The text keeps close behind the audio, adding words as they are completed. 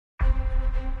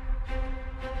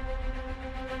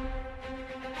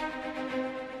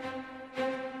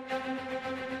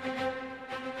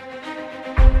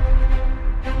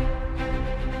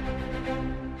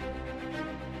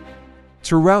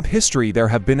Throughout history there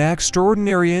have been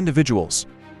extraordinary individuals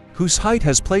whose height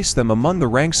has placed them among the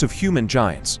ranks of human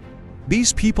giants.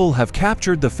 These people have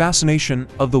captured the fascination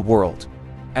of the world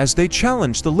as they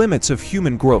challenge the limits of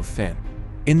human growth, and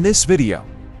in this video,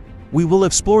 we will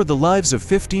explore the lives of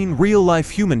 15 real-life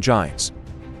human giants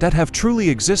that have truly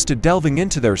existed, delving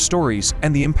into their stories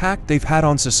and the impact they've had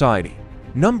on society.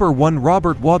 Number 1.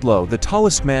 Robert Wadlow, the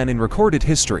tallest man in recorded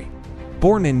history.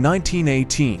 Born in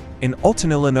 1918 in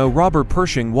Alton, Illinois, Robert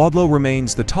Pershing Wadlow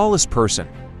remains the tallest person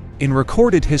in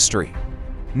recorded history.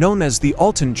 Known as the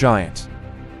Alton Giant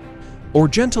or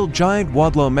Gentle Giant,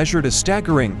 Wadlow measured a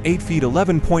staggering 8 feet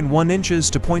 11.1 inches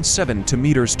to 0.7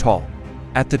 meters tall.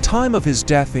 At the time of his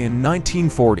death in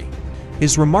 1940,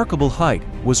 his remarkable height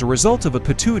was a result of a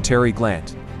pituitary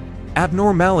gland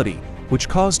abnormality which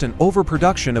caused an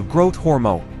overproduction of growth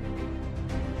hormone.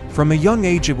 From a young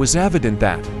age it was evident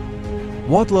that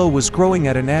Wadlow was growing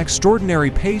at an extraordinary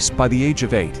pace. By the age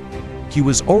of 8, he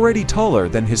was already taller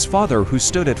than his father, who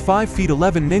stood at 5 feet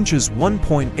 11 inches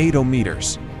 1.80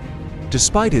 meters.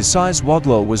 Despite his size,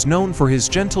 Wadlow was known for his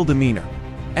gentle demeanor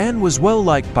and was well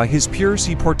liked by his peers.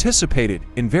 He participated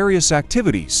in various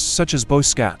activities such as Boy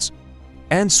Scouts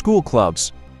and school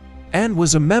clubs, and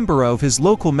was a member of his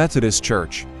local Methodist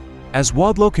church. As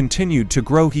Wadlow continued to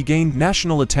grow, he gained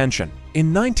national attention.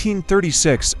 In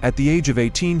 1936, at the age of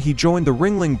 18, he joined the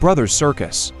Ringling Brothers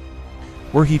Circus,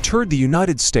 where he toured the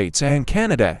United States and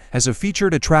Canada as a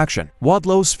featured attraction.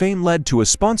 Wadlow's fame led to a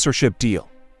sponsorship deal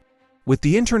with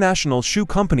the International Shoe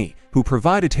Company, who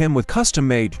provided him with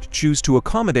custom-made shoes to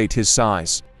accommodate his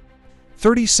size,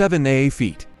 37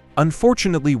 feet.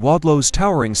 Unfortunately, Wadlow's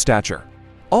towering stature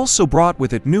also brought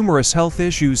with it numerous health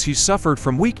issues. He suffered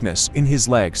from weakness in his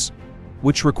legs,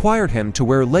 which required him to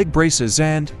wear leg braces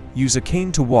and use a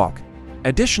cane to walk.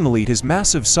 Additionally, his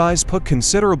massive size put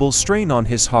considerable strain on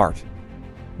his heart,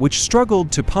 which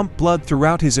struggled to pump blood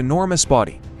throughout his enormous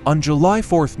body. On July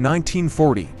 4,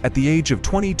 1940, at the age of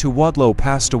 22, Wadlow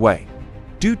passed away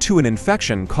due to an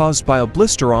infection caused by a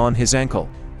blister on his ankle.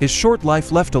 His short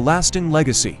life left a lasting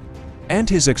legacy, and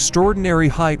his extraordinary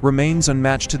height remains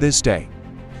unmatched to this day.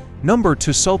 Number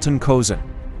 2. Sultan Kozen,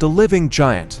 the living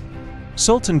giant.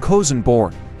 Sultan Kozen,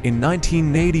 born in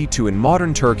 1982 in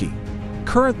modern Turkey,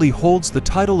 currently holds the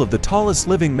title of the tallest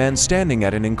living man, standing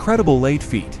at an incredible 8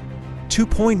 feet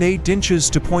 2.8 inches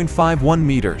to 0.51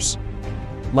 meters.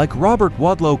 Like Robert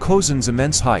Wadlow, Kozen's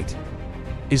immense height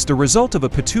is the result of a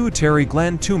pituitary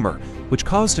gland tumor which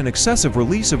caused an excessive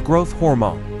release of growth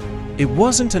hormone. It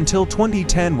wasn't until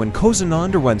 2010, when Kozen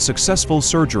underwent successful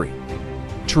surgery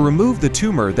to remove the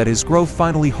tumor, that his growth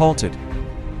finally halted.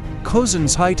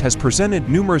 Kozen's height has presented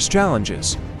numerous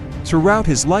challenges. Throughout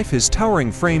his life, his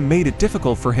towering frame made it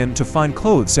difficult for him to find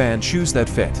clothes and shoes that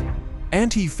fit,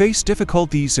 and he faced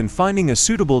difficulties in finding a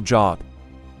suitable job.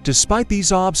 Despite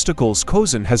these obstacles,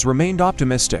 Kozen has remained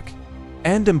optimistic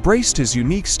and embraced his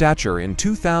unique stature. In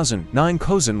 2009,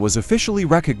 Kozen was officially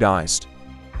recognized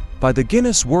by the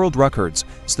Guinness World Records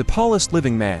as the tallest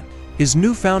living man. His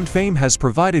newfound fame has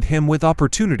provided him with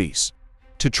opportunities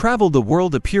to travel the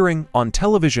world, appearing on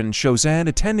television shows and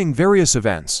attending various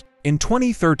events. In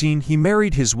 2013, he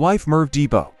married his wife Merve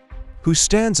Debo, who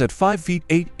stands at 5 feet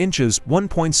 8 inches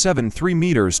 1.73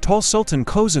 meters tall. Sultan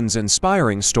Kozen's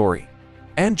inspiring story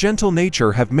and gentle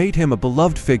nature have made him a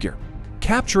beloved figure,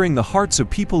 capturing the hearts of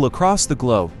people across the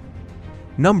globe.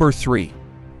 Number 3.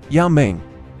 Yao Ming,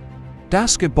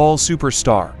 basketball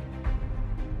superstar.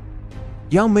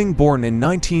 Yao Ming, born in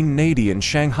 1980 in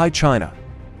Shanghai, China,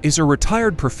 is a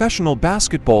retired professional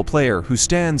basketball player who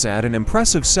stands at an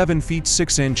impressive 7 feet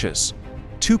 6 inches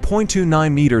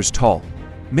 2.29 meters tall.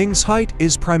 Ming's height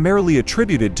is primarily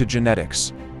attributed to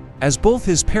genetics, as both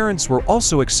his parents were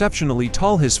also exceptionally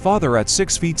tall, his father at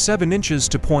 6 feet 7 inches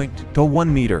to 0.01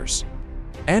 meters,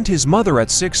 and his mother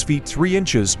at 6 feet 3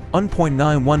 inches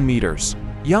 1.91 meters.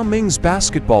 Yao Ming's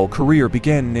basketball career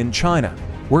began in China,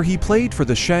 where he played for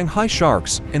the Shanghai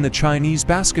Sharks in the Chinese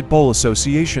Basketball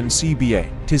Association (CBA).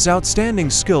 His outstanding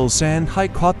skills and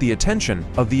height caught the attention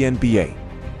of the NBA,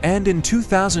 and in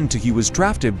 2002 he was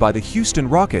drafted by the Houston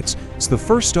Rockets as the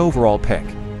first overall pick.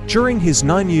 During his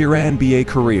 9-year NBA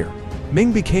career,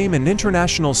 Ming became an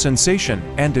international sensation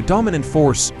and a dominant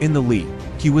force in the league.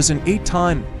 He was an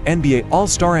 8-time NBA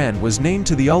All-Star and was named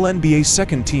to the All-NBA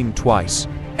second team twice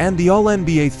and the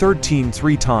All-NBA third team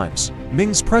 3 times.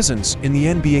 Ming's presence in the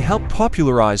NBA helped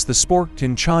popularize the sport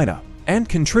in China and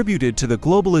contributed to the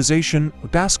globalization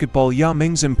of basketball. Yao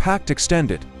Ming's impact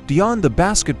extended beyond the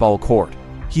basketball court.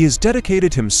 He has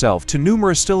dedicated himself to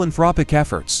numerous philanthropic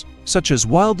efforts, such as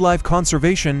wildlife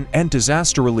conservation and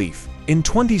disaster relief. In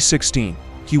 2016,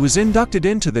 he was inducted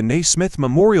into the Naismith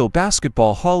Memorial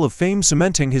Basketball Hall of Fame,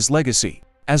 cementing his legacy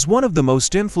as one of the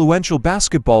most influential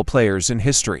basketball players in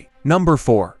history. Number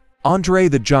 4. Andre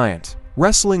the Giant.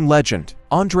 Wrestling legend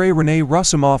Andrei Rene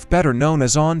Roussimoff, better known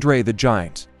as Andre the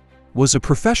Giant, was a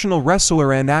professional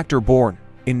wrestler and actor born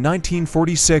in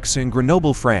 1946 in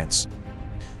Grenoble, France.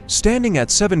 Standing at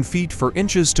 7 feet 4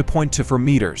 inches to 0.24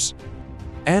 meters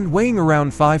and weighing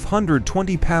around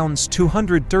 520 pounds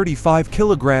 235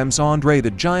 kilograms, Andre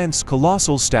the Giant's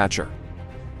colossal stature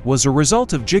was a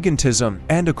result of gigantism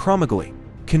and acromegaly,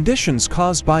 conditions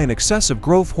caused by an excessive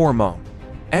growth hormone.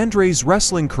 Andre's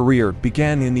wrestling career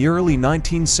began in the early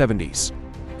 1970s,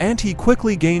 and he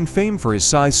quickly gained fame for his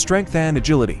size, strength, and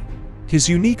agility. His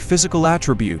unique physical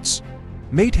attributes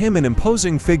made him an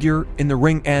imposing figure in the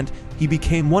ring, and he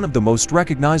became one of the most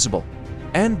recognizable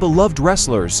and beloved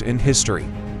wrestlers in history.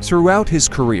 Throughout his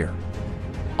career,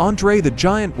 Andre the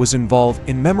Giant was involved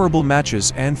in memorable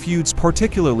matches and feuds,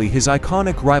 particularly his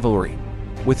iconic rivalry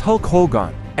with Hulk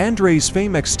Hogan. Andre's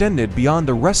fame extended beyond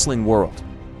the wrestling world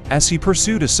as he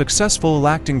pursued a successful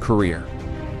acting career.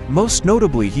 Most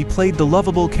notably, he played the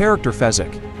lovable character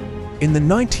Fezzik in the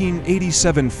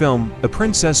 1987 film The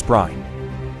Princess Bride.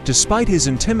 Despite his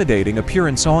intimidating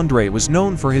appearance, Andre was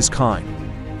known for his kind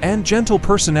and gentle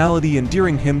personality,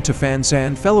 endearing him to fans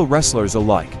and fellow wrestlers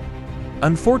alike.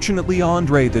 Unfortunately,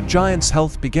 Andre the Giant's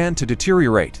health began to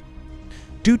deteriorate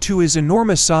due to his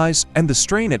enormous size and the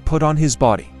strain it put on his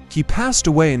body. He passed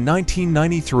away in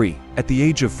 1993 at the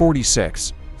age of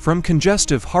 46 from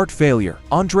congestive heart failure.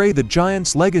 Andre the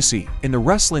Giant's legacy in the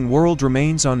wrestling world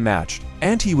remains unmatched,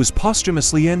 and he was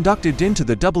posthumously inducted into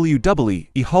the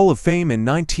WWE Hall of Fame in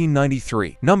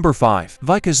 1993. Number 5.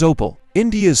 Vikas Oppal.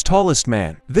 India's tallest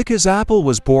man. Vikas Oppal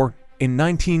was born in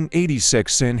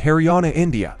 1986 in Haryana,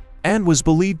 India, and was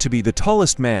believed to be the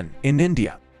tallest man in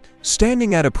India,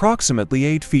 standing at approximately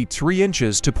 8 feet 3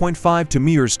 inches to 0.52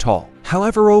 meters tall.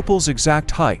 However, Oppal's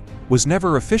exact height was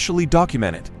never officially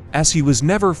documented, as he was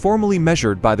never formally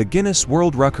measured by the Guinness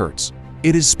World Records.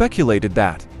 It is speculated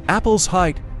that Oppal's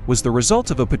height was the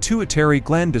result of a pituitary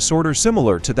gland disorder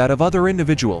similar to that of other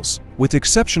individuals with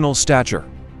exceptional stature.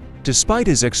 Despite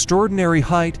his extraordinary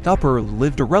height, Oppal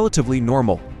lived a relatively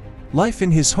normal life in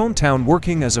his hometown,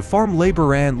 working as a farm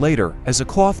laborer and later as a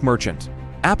cloth merchant.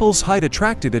 Oppal's height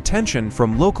attracted attention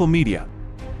from local media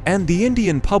and the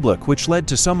Indian public, which led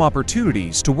to some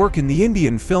opportunities to work in the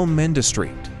Indian film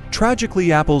industry. Tragically,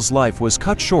 Oppal's life was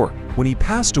cut short when he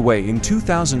passed away in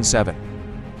 2007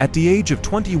 at the age of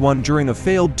 21 during a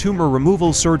failed tumor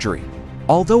removal surgery.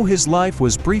 Although his life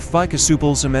was brief, Vikas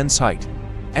Oppal's immense height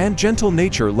and gentle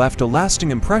nature left a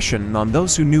lasting impression on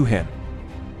those who knew him.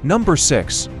 Number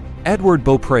 6. Edward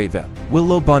Beaupré, the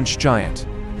Willow Bunch Giant.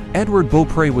 Edward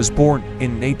Beaupré was born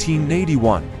in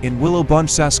 1881 in Willow Bunch,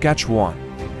 Saskatchewan,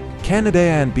 Canada,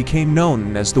 and became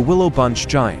known as the Willow Bunch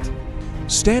Giant.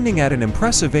 Standing at an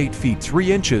impressive 8 feet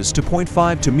 3 inches to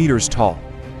 0.52 meters tall,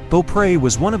 Beaupré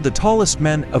was one of the tallest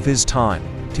men of his time.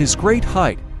 His great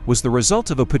height was the result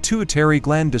of a pituitary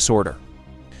gland disorder,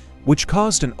 which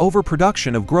caused an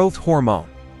overproduction of growth hormone.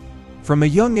 From a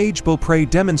young age, Beaupré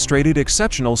demonstrated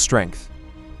exceptional strength,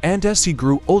 and as he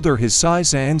grew older, his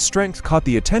size and strength caught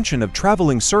the attention of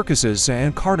traveling circuses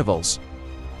and carnivals.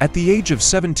 At the age of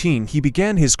 17, he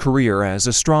began his career as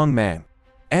a strongman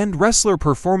and wrestler,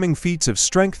 performing feats of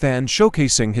strength and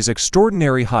showcasing his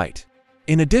extraordinary height.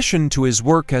 In addition to his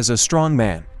work as a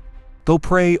strongman,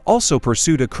 Beaupré also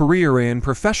pursued a career in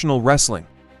professional wrestling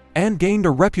and gained a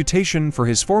reputation for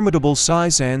his formidable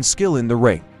size and skill in the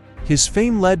ring. His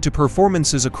fame led to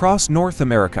performances across North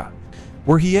America,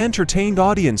 where he entertained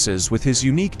audiences with his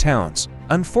unique talents.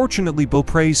 Unfortunately,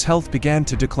 Beaupré's health began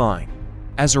to decline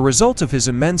as a result of his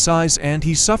immense size, and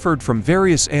he suffered from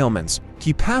various ailments.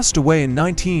 He passed away in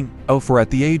 1904 at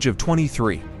the age of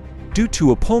 23 due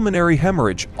to a pulmonary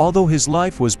hemorrhage. Although his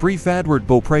life was brief, Edward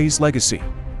Beaupré's legacy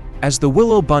as the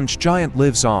Willow Bunch Giant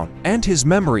lives on, and his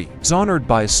memory is honored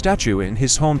by a statue in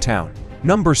his hometown.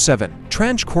 Number 7.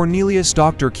 Trench Cornelius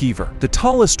Dr. Keever. The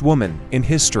tallest woman in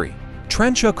history.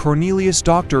 Trencha Cornelius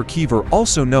Dr. Keever,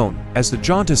 also known as the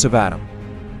Giantess of Adam,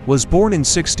 was born in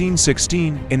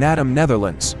 1616 in Adam,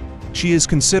 Netherlands. She is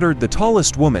considered the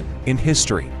tallest woman in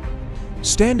history,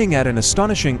 standing at an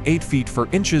astonishing 8 feet 4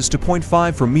 inches to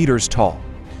 0.54 meters tall.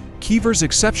 Keever's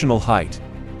exceptional height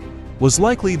was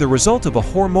likely the result of a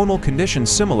hormonal condition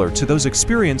similar to those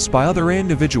experienced by other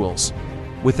individuals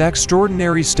with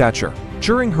extraordinary stature.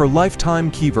 During her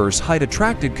lifetime, Keever's height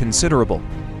attracted considerable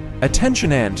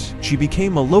attention, and she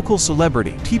became a local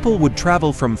celebrity. People would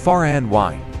travel from far and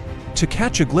wide to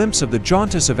catch a glimpse of the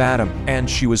Giantess of Adam, and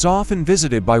she was often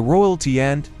visited by royalty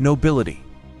and nobility.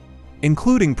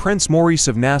 including Prince Maurice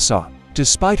of Nassau.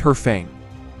 Despite her fame,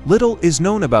 little is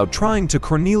known about trying to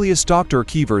Cornelius Dr.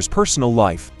 Keever's personal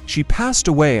life. She passed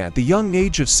away at the young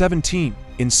age of 17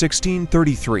 in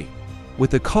 1633,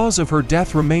 with the cause of her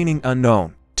death remaining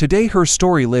unknown. Today her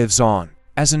story lives on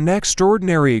as an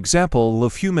extraordinary example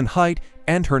of human height,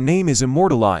 and her name is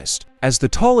immortalized as the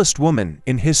tallest woman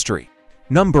in history.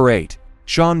 Number 8.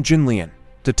 Zhang Jinlian.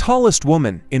 The tallest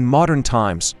woman in modern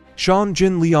times. Zhang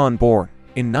Jinlian, born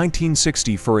in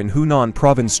 1964 in Hunan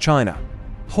Province, China,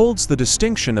 holds the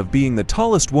distinction of being the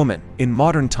tallest woman in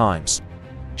modern times.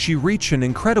 She reached an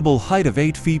incredible height of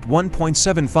 8 feet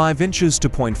 1.75 inches to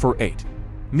 0.48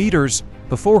 meters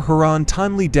before her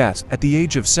untimely death at the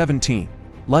age of 17.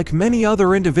 Like many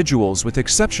other individuals with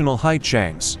exceptional height,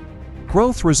 Zhang's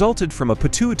growth resulted from a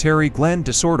pituitary gland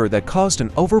disorder that caused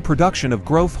an overproduction of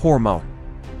growth hormone.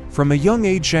 From a young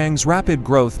age, Zhang's rapid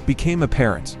growth became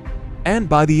apparent, and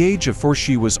by the age of 4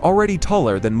 she was already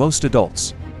taller than most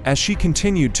adults. As she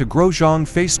continued to grow, Zhang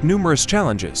faced numerous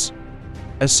challenges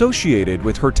associated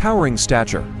with her towering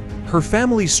stature. Her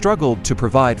family struggled to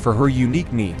provide for her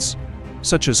unique needs,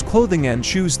 such as clothing and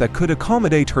shoes that could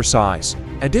accommodate her size.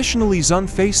 Additionally, Zhang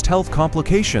faced health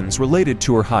complications related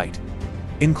to her height,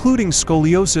 including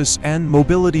scoliosis and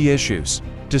mobility issues.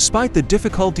 Despite the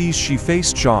difficulties she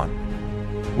faced, Zhang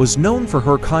was known for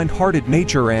her kind-hearted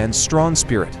nature and strong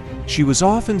spirit. She was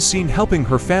often seen helping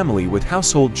her family with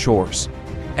household chores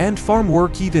and farm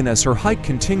work even as her height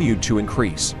continued to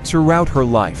increase. Throughout her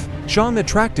life, Zhang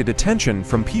attracted attention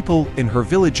from people in her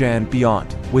village and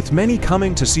beyond, with many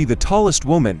coming to see the tallest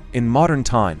woman in modern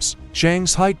times.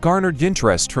 Zhang's height garnered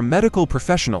interest from medical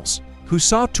professionals who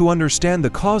sought to understand the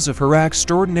cause of her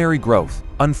extraordinary growth.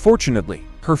 Unfortunately,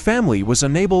 her family was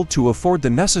unable to afford the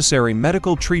necessary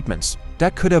medical treatments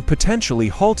that could have potentially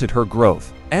halted her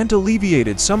growth and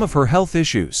alleviated some of her health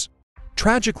issues.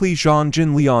 Tragically, Zhang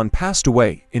Jinlian passed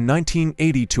away in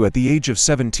 1982 at the age of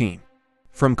 17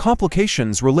 from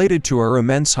complications related to her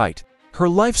immense height. Her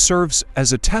life serves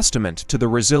as a testament to the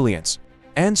resilience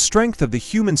and strength of the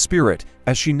human spirit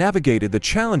as she navigated the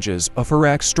challenges of her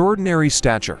extraordinary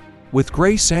stature with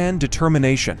grace and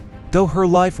determination. Though her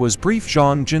life was brief,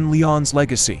 Zhang Jinlian's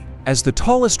legacy as the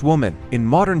tallest woman in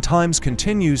modern times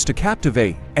continues to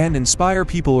captivate and inspire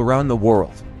people around the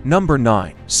world. Number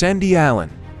 9. Sandy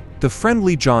Allen. The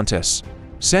friendly giantess,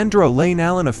 Sandra Lane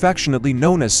Allen, affectionately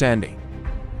known as Sandy,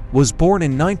 was born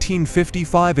in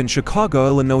 1955 in Chicago,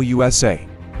 Illinois, USA.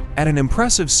 At an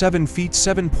impressive 7 feet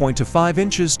 7.5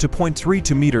 inches to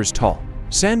 0.32 meters tall,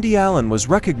 Sandy Allen was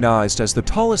recognized as the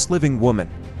tallest living woman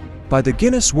by the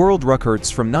Guinness World Records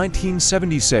from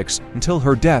 1976 until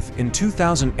her death in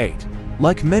 2008.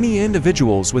 Like many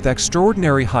individuals with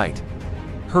extraordinary height,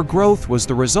 her growth was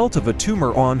the result of a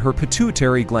tumor on her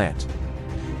pituitary gland,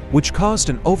 which caused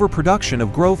an overproduction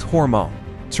of growth hormone.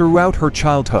 Throughout her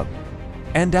childhood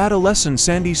and adolescence,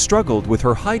 Sandy struggled with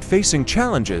her height, facing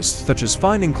challenges such as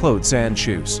finding clothes and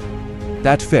shoes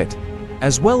that fit,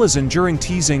 as well as enduring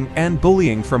teasing and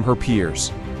bullying from her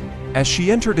peers. As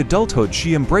she entered adulthood,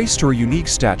 she embraced her unique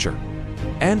stature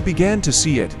and began to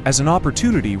see it as an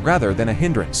opportunity rather than a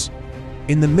hindrance.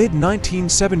 In the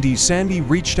mid-1970s, Sandy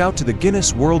reached out to the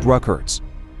Guinness World Records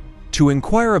to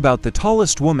inquire about the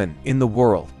tallest woman in the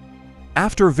world.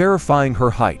 After verifying her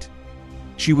height,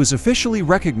 she was officially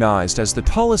recognized as the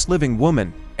tallest living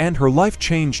woman, and her life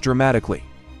changed dramatically.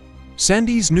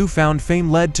 Sandy's newfound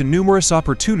fame led to numerous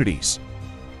opportunities,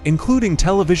 including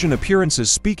television appearances,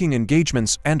 speaking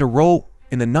engagements, and a role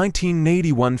in the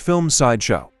 1981 film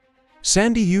Sideshow.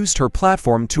 Sandy used her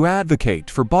platform to advocate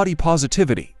for body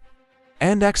positivity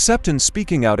and acceptance,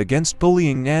 speaking out against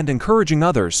bullying and encouraging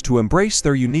others to embrace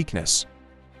their uniqueness.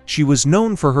 She was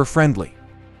known for her friendly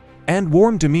and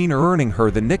warm demeanor, earning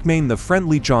her the nickname the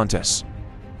Friendly Giantess.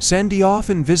 Sandy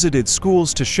often visited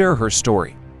schools to share her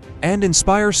story and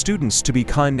inspire students to be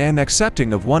kind and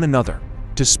accepting of one another.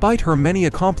 Despite her many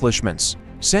accomplishments,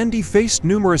 Sandy faced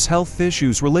numerous health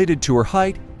issues related to her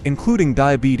height, including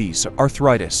diabetes,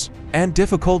 arthritis, and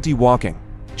difficulty walking.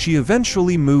 She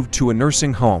eventually moved to a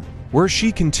nursing home, where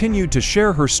she continued to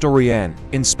share her story and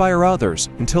inspire others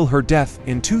until her death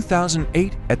in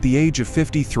 2008 at the age of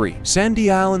 53. Sandy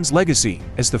Allen's legacy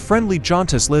as the Friendly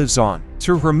Giantess lives on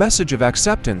through her message of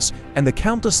acceptance and the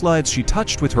countless lives she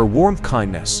touched with her warmth,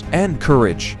 kindness, and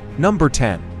courage. Number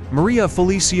 10. Maria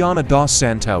Feliciana dos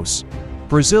Santos.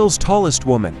 Brazil's tallest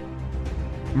woman.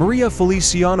 Maria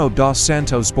Feliciana dos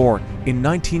Santos, born in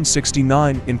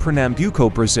 1969 in Pernambuco,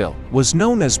 Brazil, was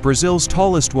known as Brazil's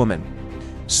tallest woman,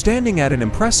 standing at an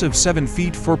impressive 7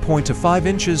 feet 4.5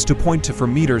 inches to 0.24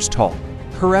 meters tall.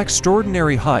 Her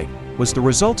extraordinary height was the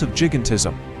result of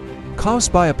gigantism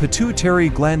caused by a pituitary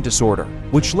gland disorder,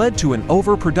 which led to an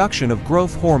overproduction of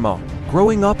growth hormone.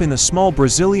 Growing up in a small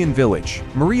Brazilian village,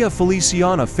 Maria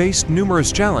Feliciana faced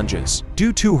numerous challenges.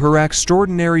 Due to her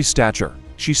extraordinary stature,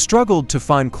 she struggled to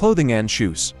find clothing and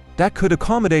shoes that could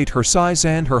accommodate her size,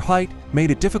 and her height made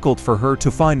it difficult for her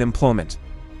to find employment.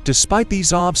 Despite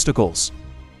these obstacles,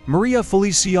 Maria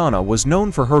Feliciana was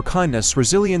known for her kindness,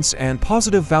 resilience, and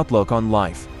positive outlook on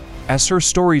life. As her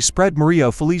story spread,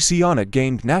 Maria Feliciana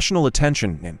gained national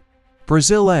attention in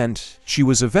Brazil, and she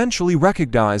was eventually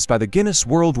recognized by the Guinness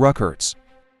World Records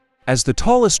as the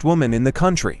tallest woman in the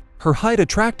country. Her height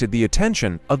attracted the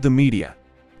attention of the media,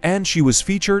 and she was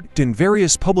featured in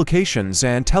various publications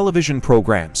and television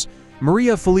programs.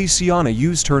 Maria Feliciana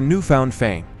used her newfound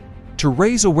fame to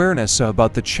raise awareness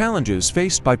about the challenges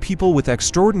faced by people with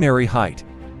extraordinary height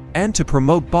and to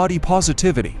promote body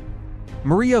positivity.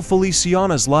 Maria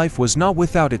Feliciana's life was not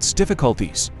without its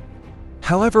difficulties.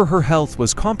 However, her health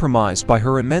was compromised by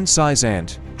her immense size,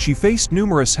 and she faced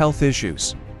numerous health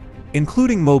issues,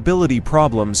 including mobility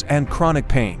problems and chronic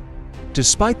pain.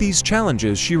 Despite these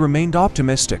challenges, she remained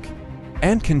optimistic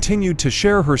and continued to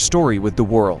share her story with the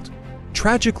world.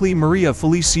 Tragically, Maria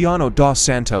Feliciana dos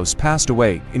Santos passed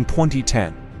away in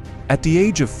 2010 at the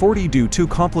age of 40 due to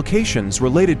complications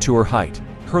related to her height.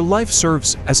 Her life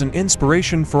serves as an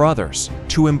inspiration for others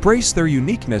to embrace their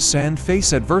uniqueness and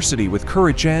face adversity with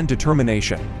courage and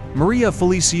determination. Maria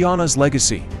Feliciana's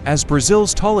legacy as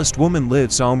Brazil's tallest woman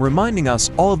lives on, reminding us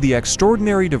all of the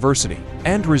extraordinary diversity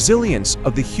and resilience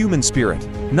of the human spirit.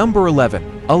 Number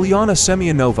 11. Aliana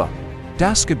Semionova.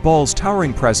 Basketball's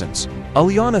towering presence.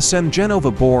 Aliana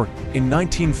Semionova, born in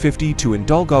 1952 in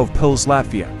Daugavpils,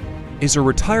 Latvia, is a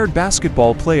retired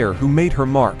basketball player who made her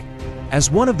mark as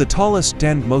one of the tallest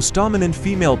and most dominant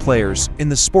female players in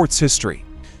the sport's history.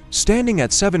 Standing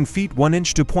at 7 feet 1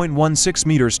 inch to 0.16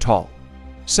 meters tall,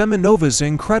 Semionova's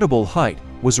incredible height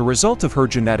was a result of her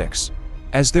genetics,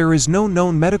 as there is no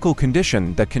known medical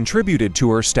condition that contributed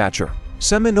to her stature.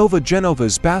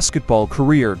 Semionova's basketball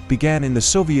career began in the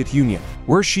Soviet Union,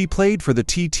 where she played for the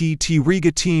TTT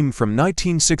Riga team from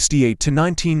 1968 to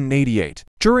 1988.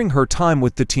 During her time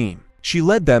with the team, she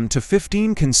led them to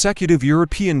 15 consecutive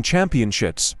European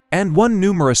championships and won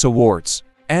numerous awards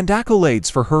and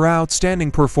accolades for her outstanding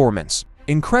performance.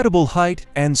 Incredible height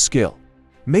and skill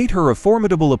made her a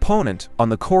formidable opponent on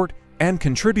the court and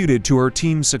contributed to her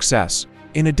team's success.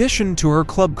 In addition to her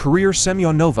club career,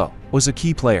 Semionova was a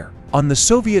key player on the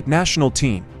Soviet national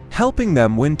team, helping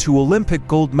them win 2 Olympic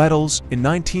gold medals in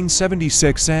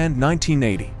 1976 and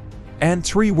 1980, and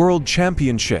 3 world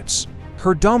championships.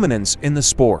 Her dominance in the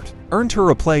sport earned her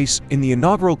a place in the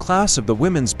inaugural class of the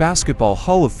Women's Basketball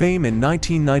Hall of Fame in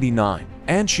 1999,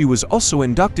 and she was also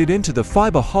inducted into the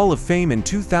FIBA Hall of Fame in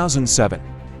 2007.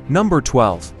 Number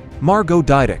 12. Margot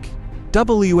Didak.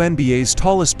 WNBA's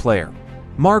tallest player.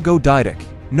 Margot Didak,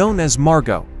 known as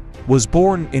Margot, was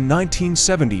born in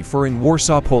 1974 in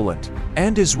Warsaw, Poland,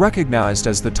 and is recognized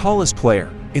as the tallest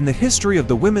player in the history of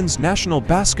the Women's National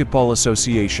Basketball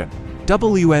Association,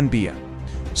 WNBA.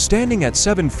 Standing at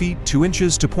 7 feet 2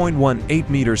 inches to 0.18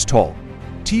 meters tall,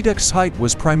 Didak's height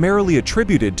was primarily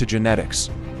attributed to genetics,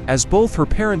 as both her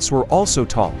parents were also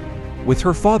tall, with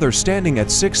her father standing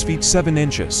at 6 feet 7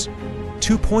 inches,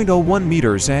 2.01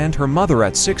 meters, and her mother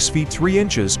at 6 feet 3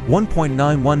 inches,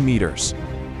 1.91 meters.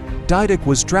 Didak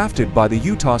was drafted by the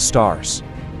Utah Stars,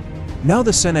 now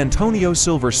the San Antonio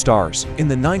Silver Stars, in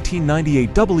the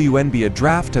 1998 WNBA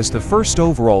draft as the first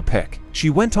overall pick.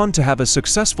 She went on to have a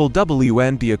successful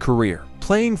WNBA career,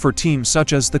 playing for teams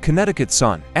such as the Connecticut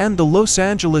Sun and the Los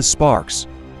Angeles Sparks.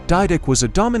 Didak was a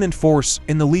dominant force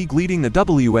in the league, leading the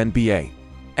WNBA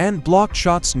and blocked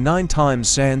shots 9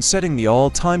 times and setting the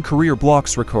all-time career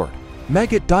blocks record.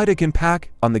 Margot Didak's impact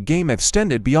on the game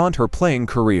extended beyond her playing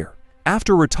career.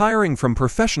 After retiring from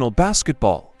professional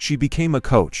basketball, she became a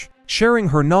coach, sharing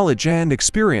her knowledge and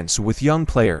experience with young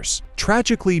players.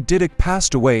 Tragically, Didak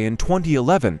passed away in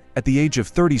 2011 at the age of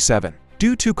 37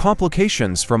 due to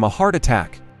complications from a heart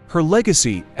attack. Her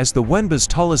legacy as the WNBA's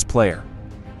tallest player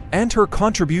and her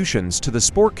contributions to the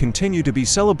sport continue to be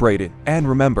celebrated and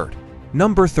remembered.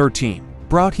 Number 13.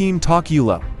 Brahim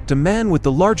Takiolo. The man with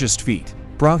the largest feet.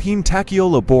 Brahim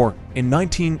Takiolo, born in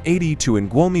 1982 in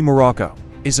Guelmi, Morocco,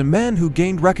 is a man who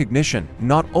gained recognition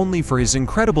not only for his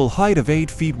incredible height of 8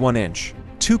 feet 1 inch,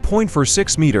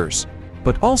 2.46 meters,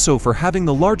 but also for having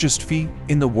the largest feet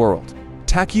in the world.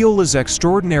 Takiola's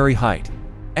extraordinary height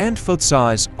and foot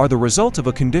size are the result of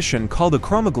a condition called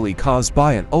acromegaly, caused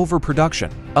by an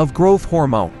overproduction of growth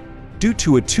hormone due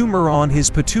to a tumor on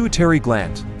his pituitary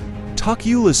gland.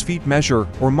 Takiola's feet measure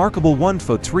a remarkable 1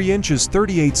 foot 3 inches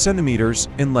 38 centimeters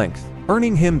in length,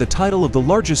 earning him the title of the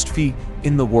largest feet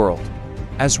in the world.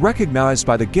 As recognized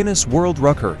by the Guinness World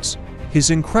Records,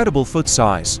 his incredible foot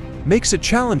size makes it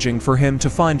challenging for him to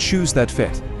find shoes that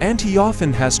fit, and he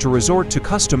often has to resort to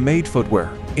custom-made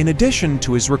footwear. In addition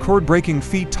to his record-breaking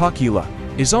feat, Takila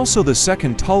is also the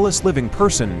second tallest living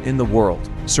person in the world,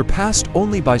 surpassed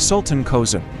only by Sultan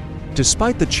Kozen.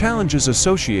 Despite the challenges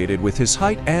associated with his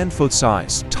height and foot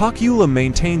size, Takila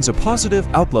maintains a positive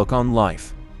outlook on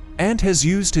life and has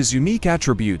used his unique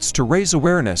attributes to raise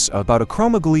awareness about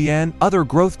acromegaly and other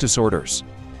growth disorders.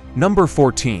 Number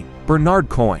 14. Bernard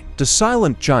Coyne, the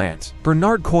silent giant.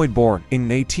 Bernard Coyne, born in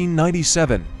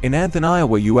 1897 in Anthony,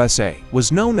 Iowa, USA,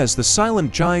 was known as the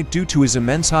silent giant due to his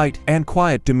immense height and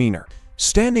quiet demeanor,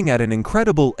 standing at an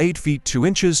incredible 8 feet 2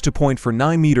 inches to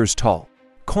 9 meters tall.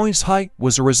 Coyne's height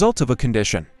was a result of a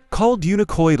condition called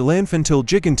unicoidal infantile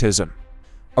gigantism,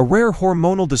 a rare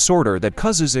hormonal disorder that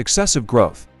causes excessive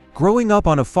growth. Growing up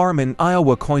on a farm in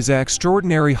Iowa, Coyne's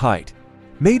extraordinary height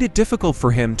made it difficult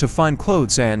for him to find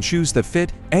clothes and shoes that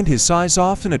fit, and his size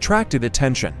often attracted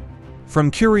attention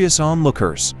from curious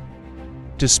onlookers.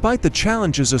 Despite the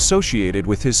challenges associated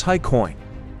with his height, Coyne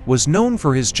was known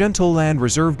for his gentle and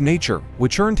reserved nature,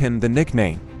 which earned him the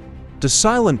nickname the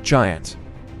Silent Giant.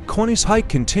 Coyne's height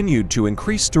continued to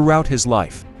increase throughout his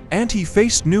life, and he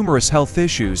faced numerous health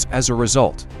issues as a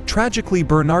result. Tragically,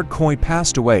 Bernard Coyne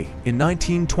passed away in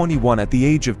 1921 at the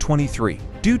age of 23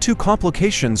 due to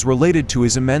complications related to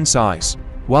his immense size.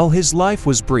 While his life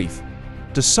was brief,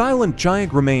 the silent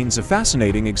giant remains a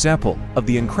fascinating example of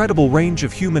the incredible range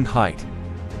of human height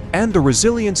and the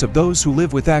resilience of those who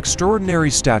live with extraordinary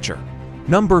stature.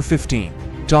 Number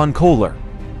 15. Don Kohler,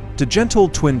 the gentle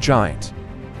twin giant.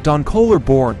 Don Kohler,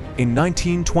 born in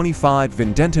 1925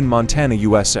 in Denton, Montana,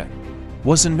 USA,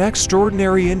 was an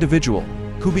extraordinary individual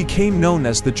who became known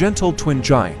as the gentle twin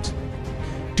giant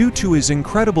due to his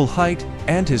incredible height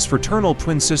and his fraternal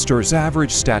twin sister's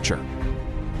average stature.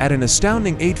 At an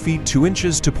astounding 8 feet 2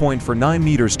 inches to 9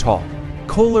 meters tall,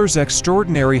 Kohler's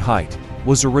extraordinary height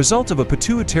was a result of a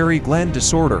pituitary gland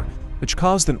disorder which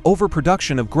caused an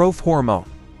overproduction of growth hormone.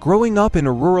 Growing up in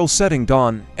a rural setting,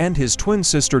 Don and his twin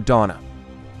sister Donna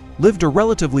lived a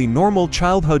relatively normal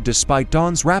childhood despite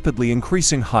Don's rapidly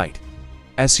increasing height.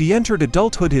 As he entered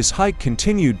adulthood, his height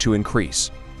continued to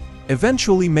increase,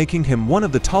 eventually making him one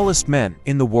of the tallest men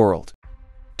in the world.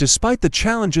 Despite the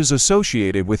challenges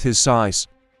associated with his size,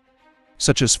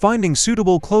 such as finding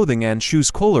suitable clothing and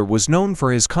shoes, Kohler was known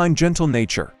for his kind, gentle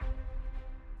nature,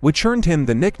 which earned him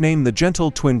the nickname the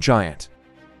Gentle Twin Giant.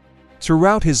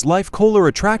 Throughout his life, Kohler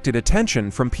attracted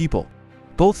attention from people,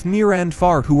 both near and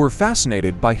far, who were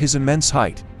fascinated by his immense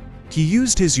height. He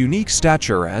used his unique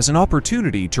stature as an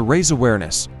opportunity to raise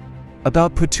awareness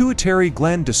about pituitary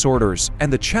gland disorders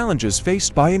and the challenges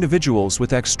faced by individuals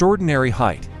with extraordinary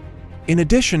height. In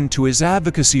addition to his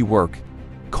advocacy work,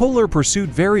 Kohler pursued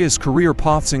various career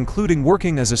paths, including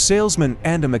working as a salesman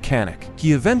and a mechanic.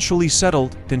 He eventually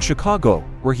settled in Chicago,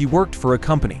 where he worked for a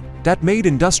company that made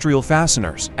industrial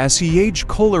fasteners. As he aged,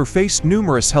 Kohler faced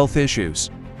numerous health issues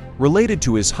related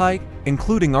to his height,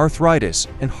 including arthritis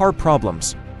and heart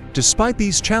problems. Despite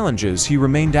these challenges, he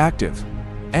remained active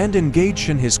and engaged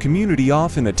in his community,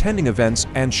 often attending events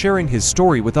and sharing his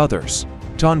story with others.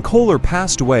 Don Kohler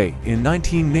passed away in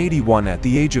 1981 at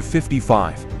the age of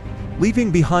 55, leaving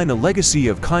behind a legacy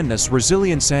of kindness,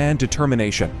 resilience, and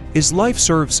determination. His life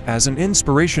serves as an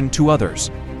inspiration to others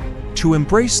to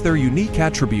embrace their unique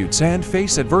attributes and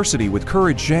face adversity with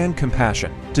courage and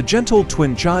compassion. The Gentle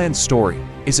Twin Giant's story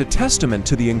is a testament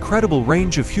to the incredible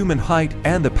range of human height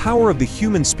and the power of the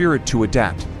human spirit to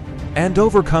adapt and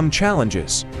overcome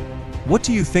challenges. What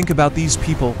do you think about these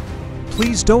people?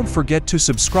 Please don't forget to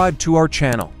subscribe to our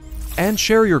channel and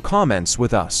share your comments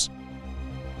with us.